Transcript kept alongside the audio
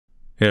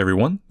Hey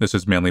everyone, this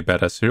is Manly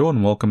Badass Hero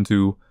and welcome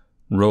to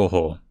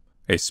ROJO,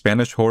 a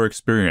Spanish horror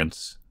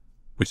experience,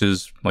 which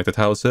is, like the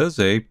title says,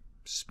 a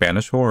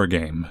Spanish horror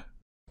game.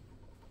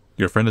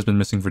 Your friend has been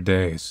missing for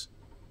days.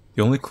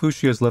 The only clue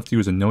she has left you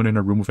is a note in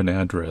her room with an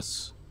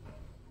address.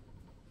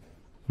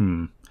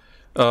 Interesting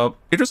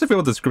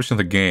about the description of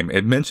the game.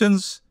 It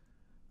mentions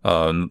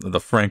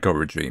the Franco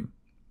regime.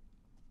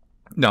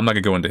 Now, I'm not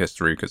going to go into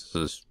history because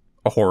this is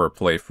a horror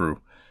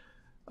playthrough,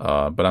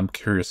 but I'm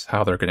curious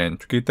how they're going to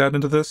integrate that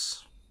into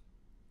this.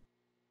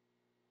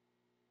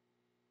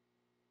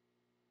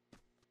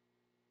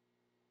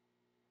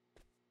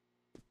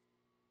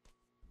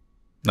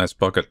 Nice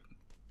bucket.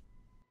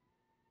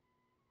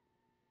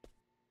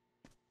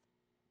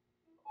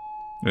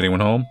 Anyone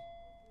home?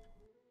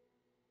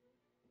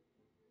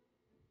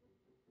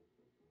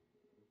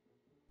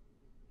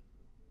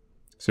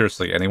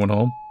 Seriously, anyone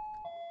home?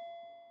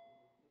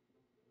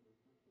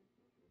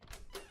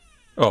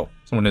 Oh,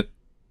 someone hit.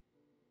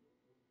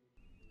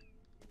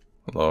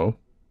 Hello?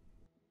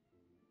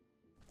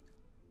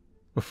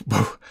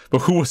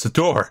 But who was the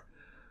door?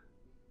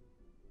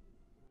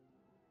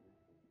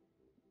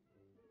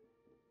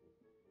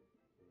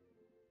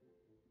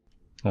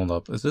 Hold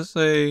up, is this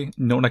a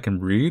note I can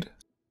read?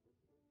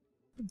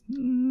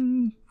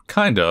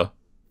 Kinda.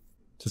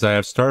 Since I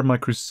have started my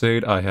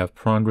crusade, I have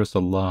progressed a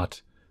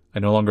lot. I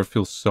no longer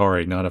feel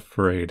sorry, not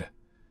afraid.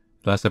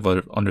 Last I've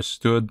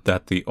understood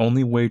that the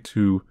only way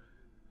to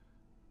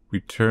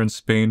return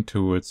Spain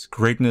to its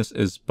greatness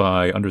is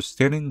by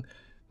understanding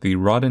the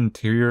rotten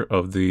interior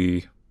of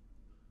the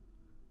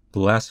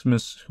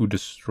blasphemous who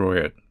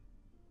destroy it.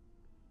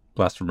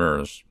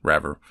 Blasphemers,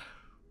 rather.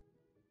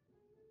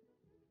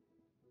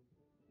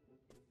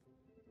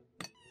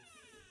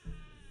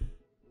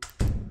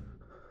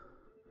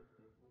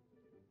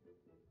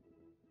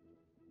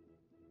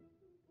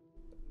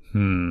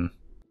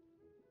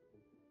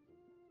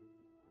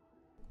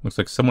 Looks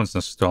like someone's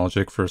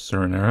nostalgic for a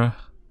certain era.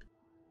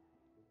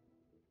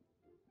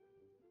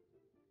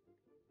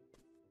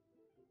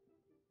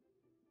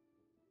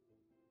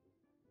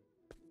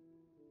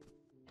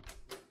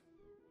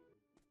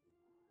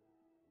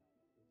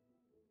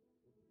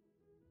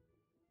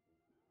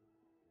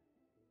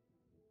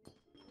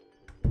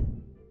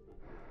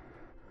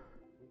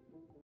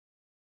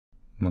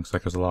 Looks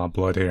like there's a lot of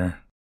blood here.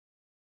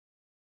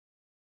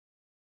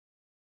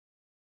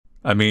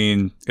 I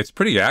mean, it's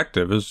pretty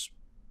active. There's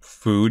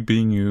food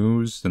being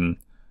used and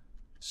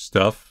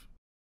stuff.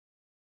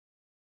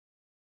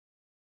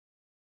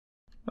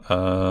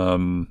 A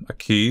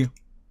key.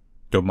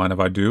 Don't mind if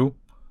I do.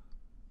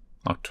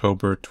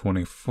 October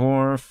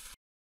 24th.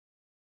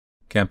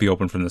 Can't be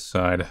opened from this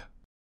side.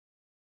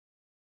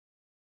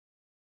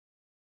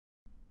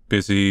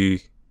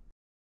 Busy.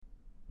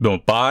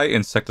 Don't buy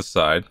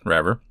insecticide,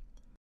 rather.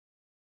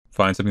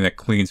 Find something that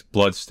cleans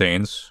blood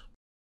stains.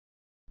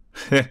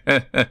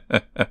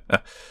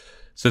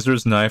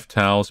 Scissors, knife,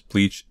 towels,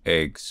 bleach,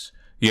 eggs.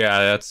 Yeah,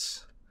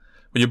 that's...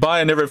 When you're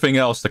buying everything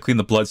else to clean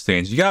the blood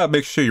stains, you gotta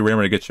make sure you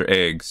remember to get your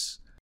eggs.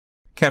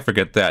 Can't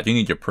forget that. You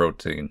need your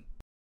protein.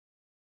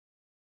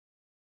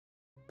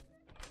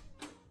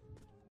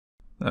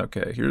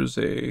 Okay, here's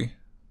a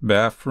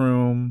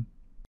bathroom.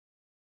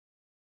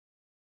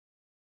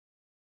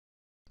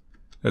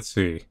 Let's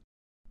see.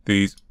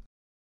 These...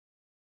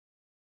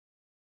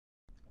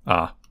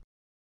 Ah.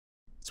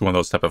 It's one of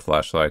those type of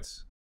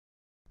flashlights.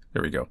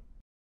 There we go.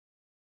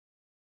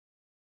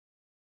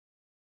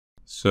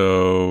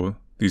 So,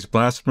 these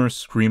blasphemers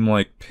scream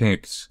like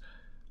pigs.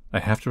 I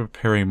have to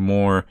prepare a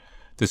more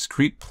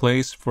discreet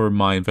place for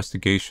my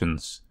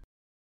investigations.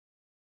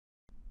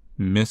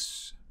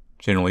 Miss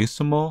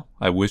Generalissimo,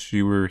 I wish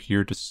you were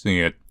here to see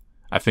it.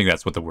 I think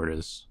that's what the word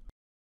is.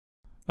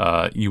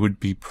 You would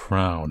be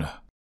proud.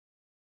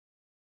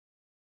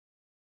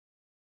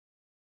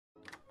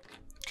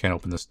 Can't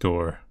open this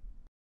door.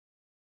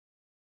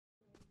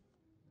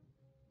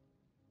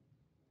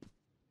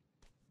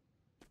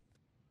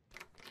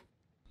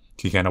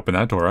 You can't open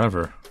that door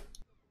ever.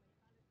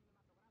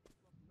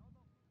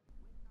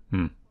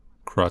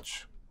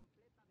 Crutch.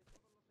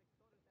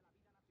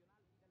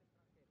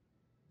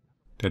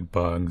 Dead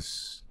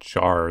bugs.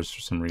 Jars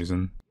for some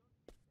reason.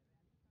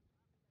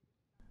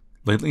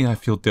 Lately I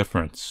feel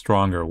different,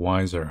 stronger,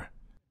 wiser.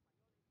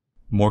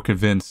 More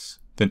convinced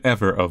than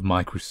ever of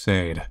my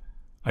crusade.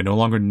 I no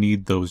longer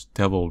need those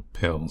devil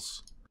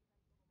pills.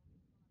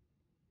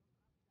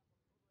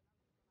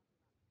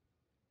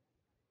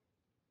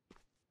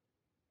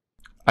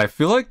 I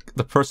feel like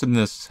the person in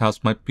this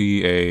house might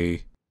be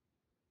a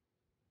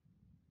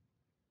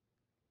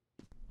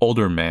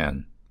older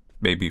man,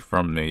 maybe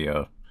from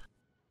the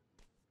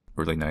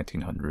early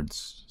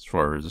 1900s, as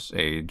far as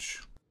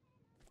age.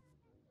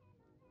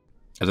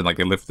 As in, like,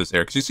 they lift this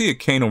air. Because you see a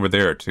cane over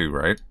there, too,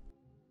 right?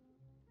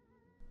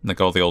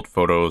 Like, all the old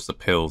photos, the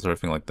pills,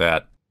 everything like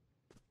that.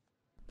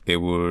 It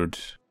would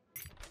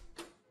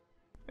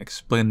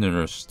explain the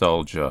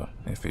nostalgia,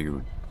 if you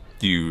would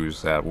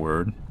use that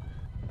word.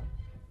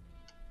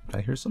 Did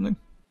I hear something?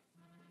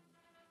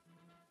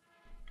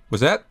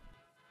 Was that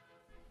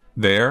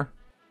there?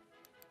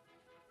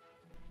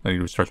 I need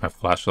to recharge my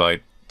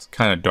flashlight. It's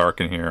kind of dark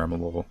in here. I'm a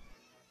little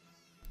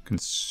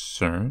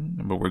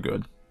concerned, but we're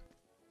good.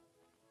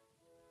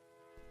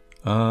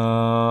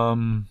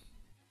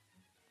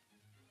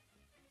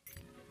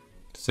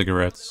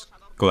 Cigarettes,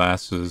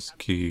 glasses,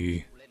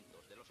 key.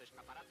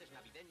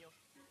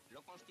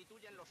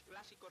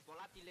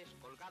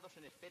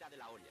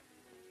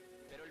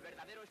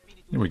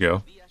 Here we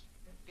go.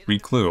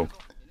 Read clue.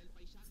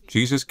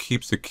 Jesus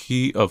keeps the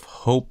key of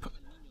hope.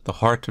 The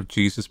heart of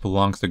Jesus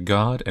belongs to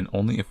God, and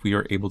only if we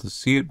are able to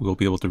see it, we'll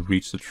be able to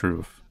reach the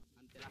truth.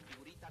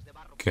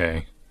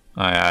 Okay.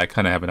 I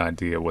kind of have an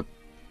idea what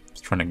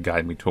it's trying to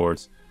guide me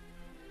towards.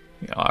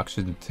 Yeah,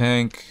 oxygen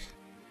tank.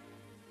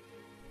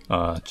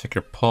 Check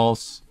your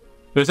pulse.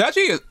 There's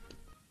actually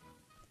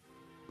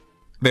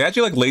they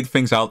actually like laid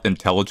things out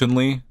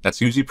intelligently.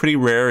 That's usually pretty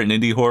rare in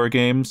indie horror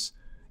games.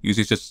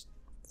 Usually just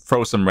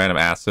throw some random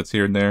assets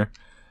here and there.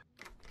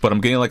 But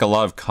I'm getting like a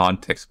lot of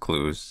context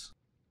clues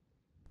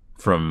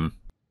from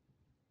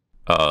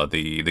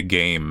the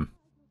game.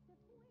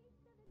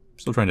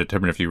 Still trying to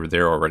determine if you were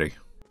there already.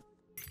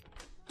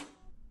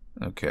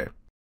 Okay.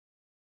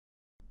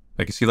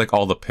 I can see like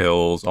all the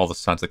pills, all the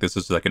signs. Like this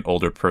is like an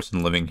older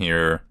person living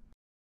here.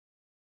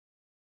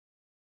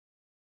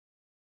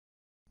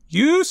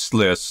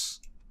 Useless.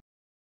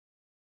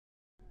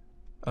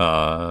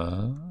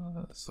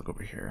 Let's look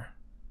over here.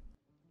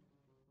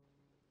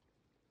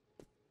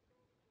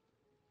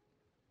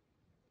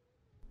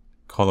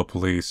 Call the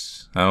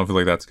police. I don't feel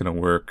like that's gonna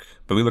work.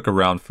 But we look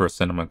around first,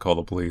 and I'm gonna call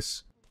the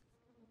police.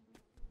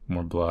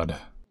 More blood.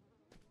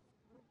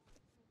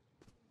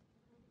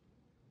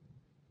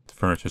 The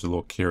furniture's a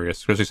little curious,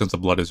 especially since the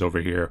blood is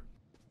over here.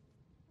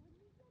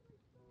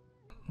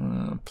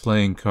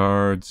 Playing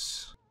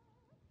cards.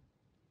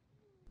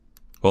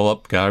 Well,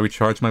 up, gotta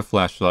recharge my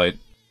flashlight.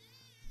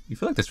 You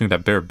feel like this thing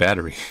got bare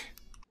battery.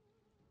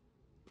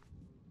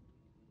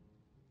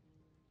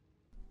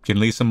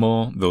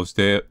 Genlissimo,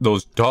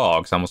 those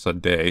dogs, almost a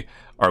day,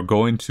 are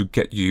going to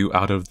get you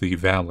out of the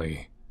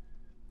valley.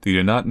 They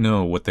do not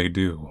know what they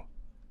do.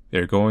 They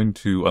are going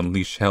to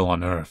unleash hell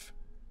on earth.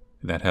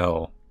 And that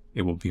hell,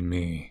 it will be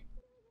me.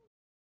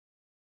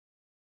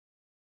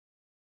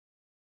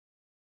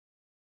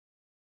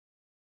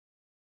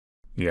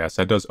 Yes,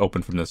 that does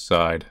open from this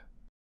side.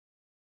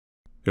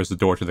 There's the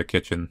door to the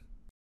kitchen.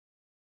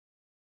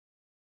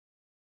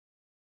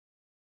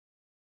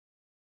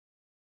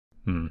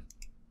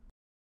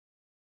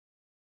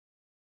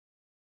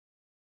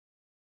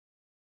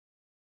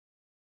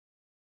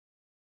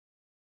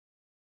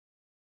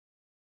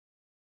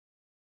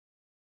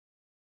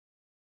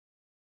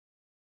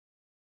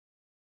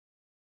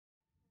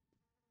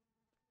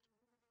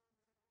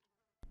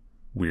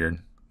 Weird.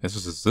 This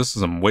is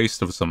some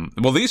waste of some.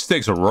 Well, these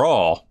steaks are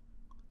raw.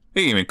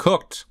 They ain't even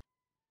cooked.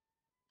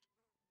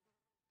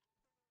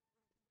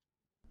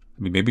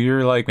 I mean, maybe you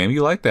like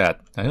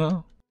that. I don't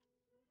know.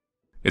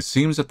 It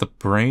seems that the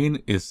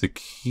brain is the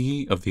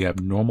key of the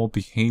abnormal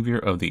behavior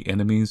of the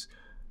enemies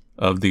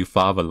of the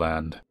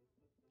fatherland.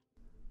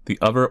 The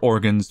other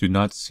organs do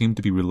not seem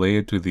to be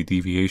related to the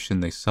deviation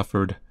they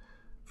suffered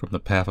from the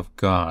path of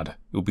God.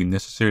 It will be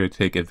necessary to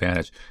take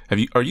advantage.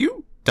 Are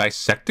you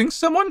dissecting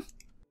someone?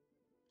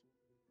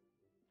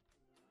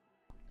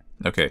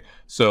 Okay,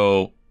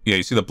 so yeah,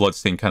 you see the blood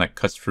stain kind of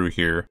cuts through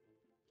here.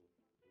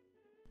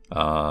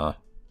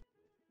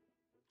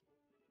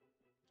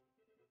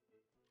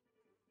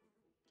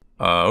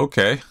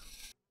 Okay.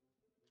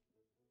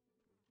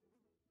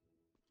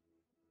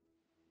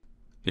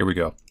 Here we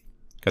go.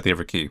 Got the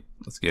other key.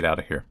 Let's get out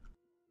of here.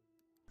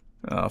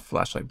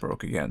 Flashlight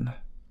broke again.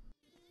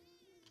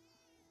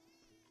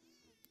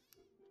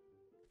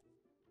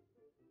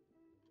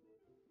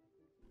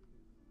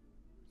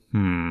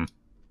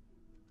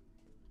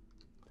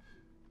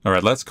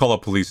 Alright, let's call the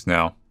police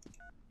now.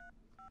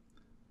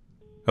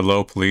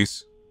 Hello,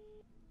 police.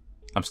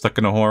 I'm stuck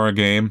in a horror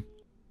game.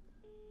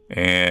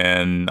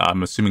 And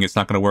I'm assuming it's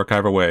not going to work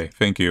either way.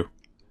 Thank you.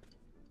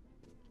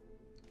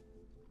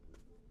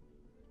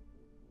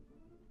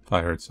 If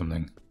I heard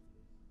something.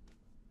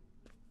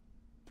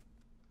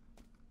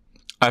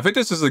 I think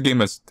this is a game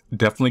that's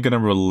definitely going to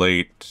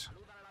relate.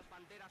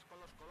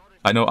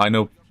 I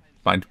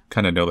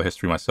kind of know the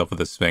history myself of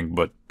this thing,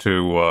 but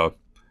to,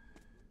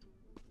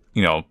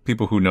 you know,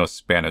 people who know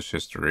Spanish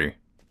history,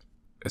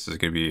 this is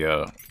going to be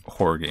a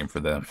horror game for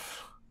them.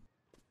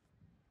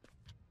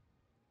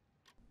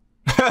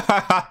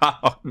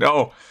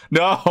 No,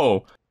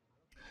 no,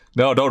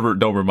 no!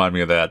 Don't remind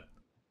me of that.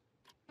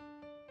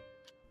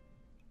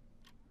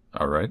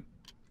 All right.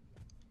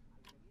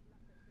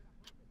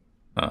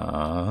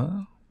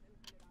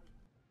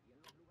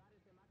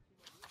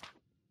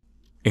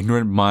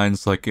 Ignorant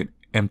minds like an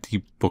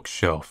empty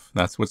bookshelf.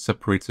 That's what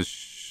separates a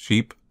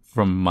sheep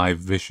from my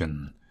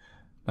vision.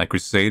 My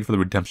crusade for the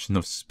redemption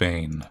of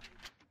Spain.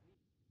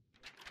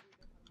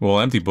 Well,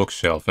 empty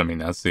bookshelf. I mean,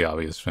 that's the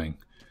obvious thing.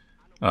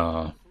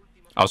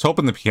 I was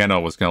hoping the piano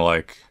was gonna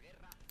like,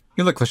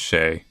 you know, the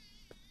cliche.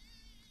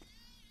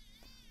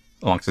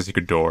 Unlocks the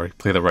secret door,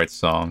 play the right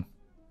song.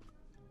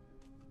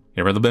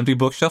 You remember the empty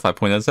bookshelf? I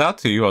pointed this out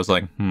to you. I was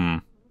like,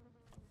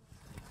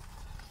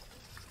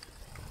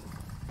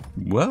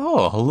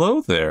 Well,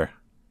 hello there.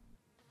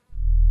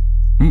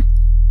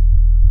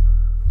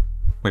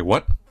 Wait,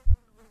 what?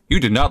 You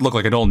did not look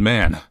like an old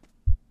man.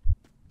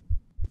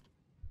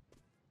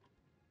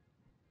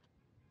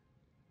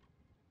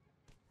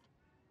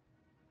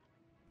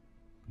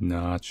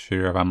 Not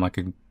sure if I'm like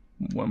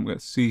what I'm gonna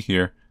see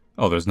here.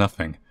 Oh, there's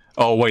nothing.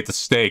 Oh, wait, the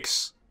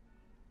stakes.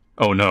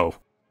 Oh, no.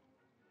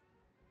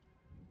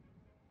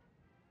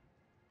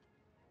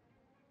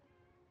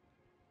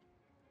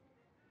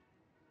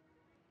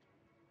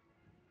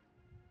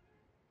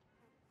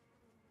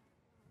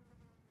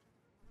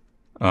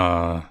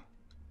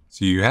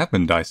 So you have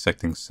been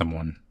dissecting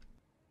someone.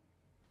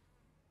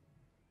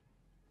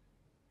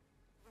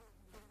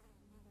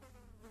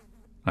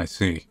 I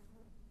see.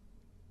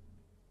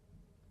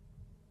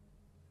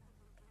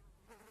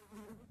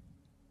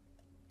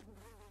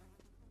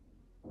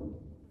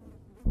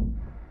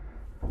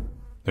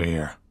 They're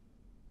here.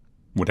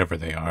 Whatever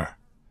they are.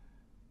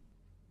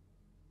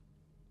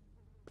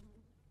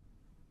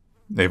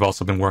 They've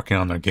also been working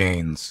on their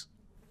gains.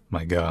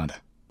 My god.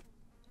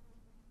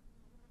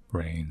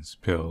 Brains,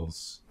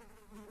 pills.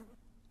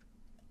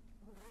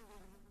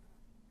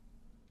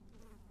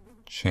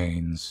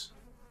 Chains.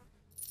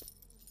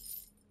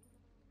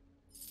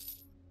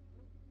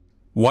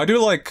 Why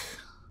do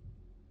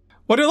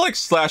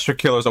slasher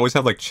killers always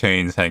have like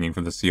chains hanging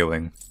from the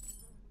ceiling?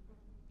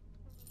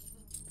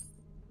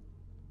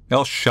 They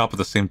all shop at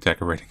the same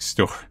decorating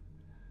store.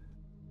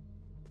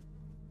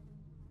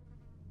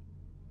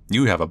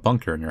 You have a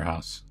bunker in your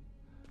house.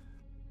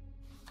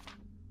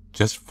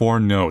 Just 4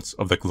 notes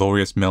of the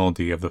glorious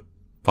melody of the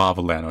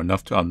Favalan are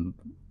enough to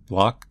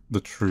unlock the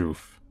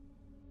truth.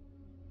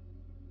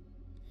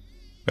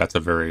 That's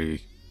a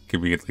very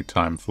conveniently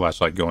timed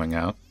flashlight going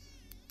out.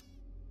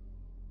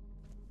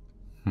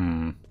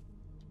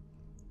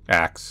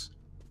 Axe.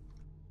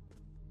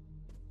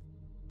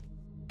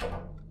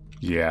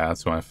 Yeah,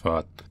 that's what I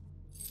thought.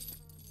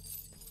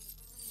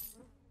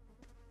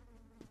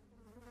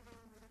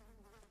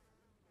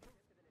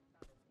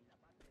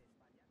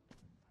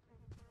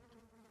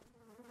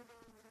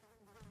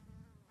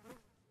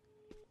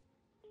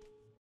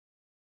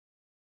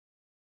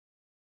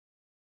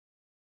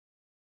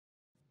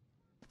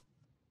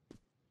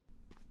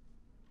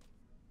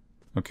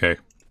 Okay.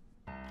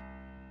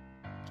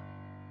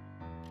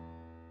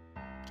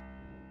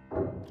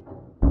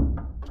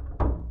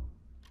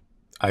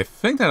 I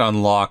think that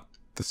unlocked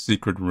the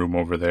secret room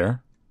over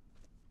there.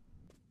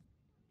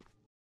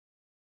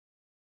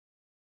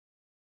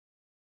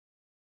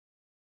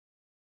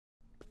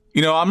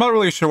 You know, I'm not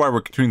really sure why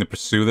we're continuing to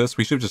pursue this.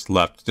 We should have just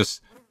left.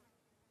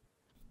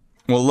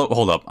 Well, look,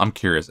 hold up. I'm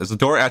curious. Is the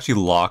door actually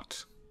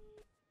locked?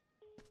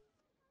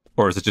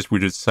 Or is it just we're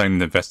just deciding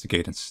to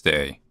investigate and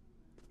stay?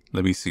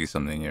 Let me see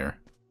something here.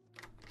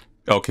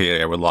 Okay,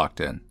 yeah, we're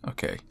locked in.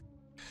 Okay.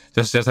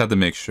 Just have to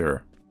make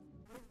sure.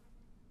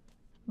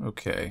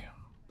 Okay.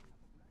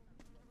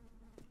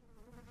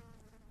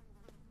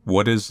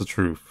 What is the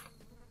truth?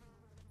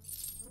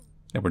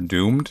 That we're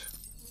doomed?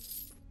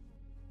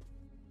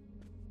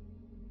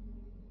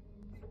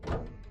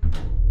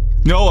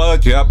 No,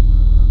 yep.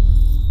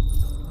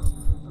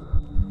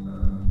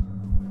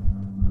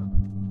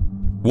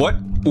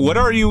 What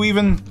are you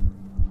even?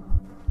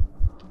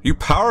 Are you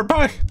powered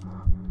by?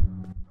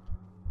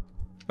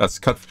 That's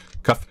cut.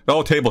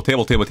 Oh, table.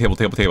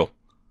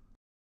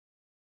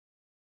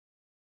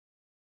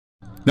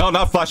 No,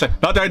 not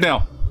flashlight. Not right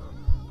now.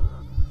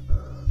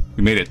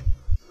 We made it.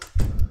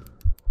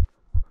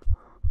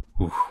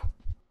 Ooh.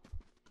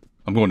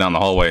 I'm going down the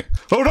hallway.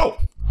 Oh no!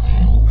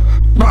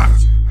 Ah!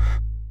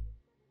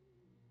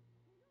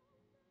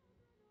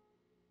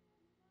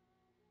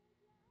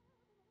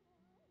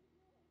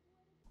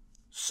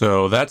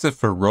 So that's it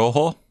for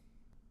ROJO.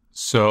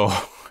 So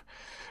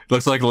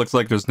looks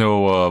like there's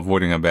no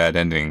avoiding a bad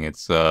ending.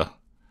 It's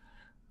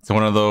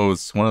one of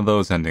those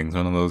endings,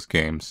 one of those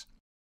games.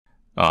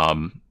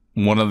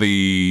 One of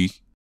the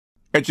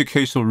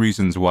educational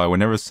reasons why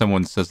whenever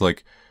someone says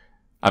like,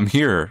 I'm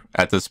here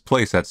at this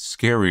place that's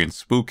scary and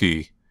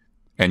spooky,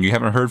 and you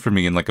haven't heard from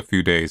me in like a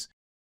few days,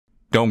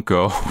 don't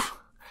go.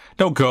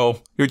 Don't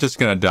go. You're just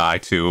gonna die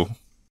too.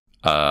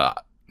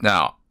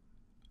 Now,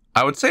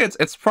 I would say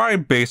it's probably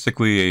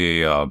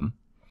basically a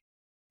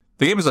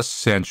the game is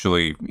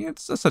essentially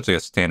a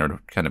standard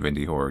kind of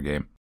indie horror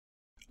game.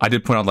 I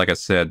did point out, like I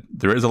said,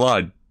 there is a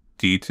lot of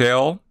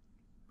detail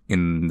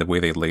in the way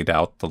they laid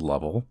out the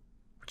level,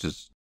 which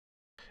is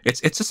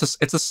it's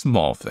a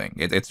small thing.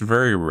 It's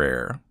very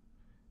rare.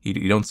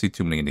 You don't see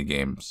too many indie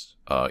games.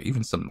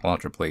 Even some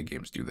launcher play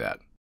games do that.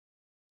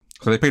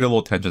 So they paid a little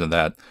attention to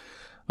that.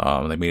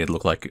 They made it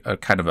look like a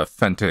kind of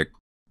authentic,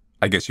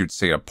 I guess you'd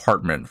say,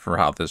 apartment for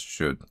how this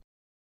should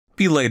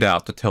be laid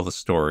out to tell the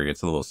story.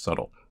 It's a little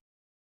subtle.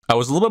 I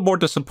was a little bit more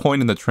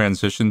disappointed in the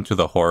transition to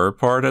the horror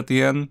part at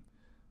the end,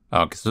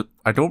 because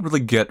I don't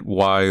really get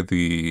why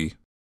the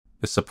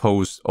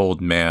supposed old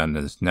man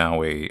is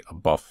now a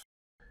buff,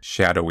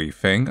 shadowy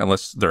thing,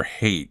 unless their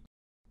hate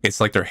it's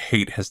like their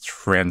hate has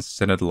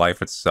transcended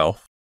life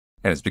itself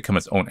and it's become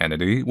its own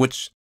entity,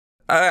 which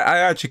I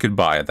actually could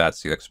buy it.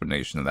 That's the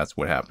explanation, and that's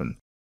what happened.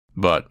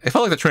 But it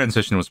felt like the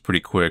transition was pretty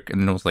quick,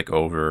 and then it was like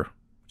over,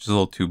 which is a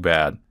little too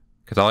bad.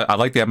 Because I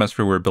like the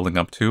atmosphere we were building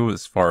up to,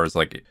 as far as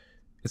like,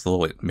 it's a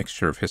little like,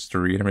 mixture of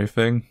history and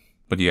everything.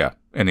 But yeah,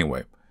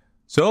 anyway.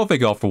 So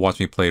thank you all for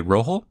watching me play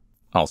ROJO.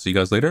 I'll see you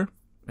guys later,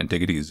 and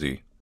take it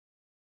easy.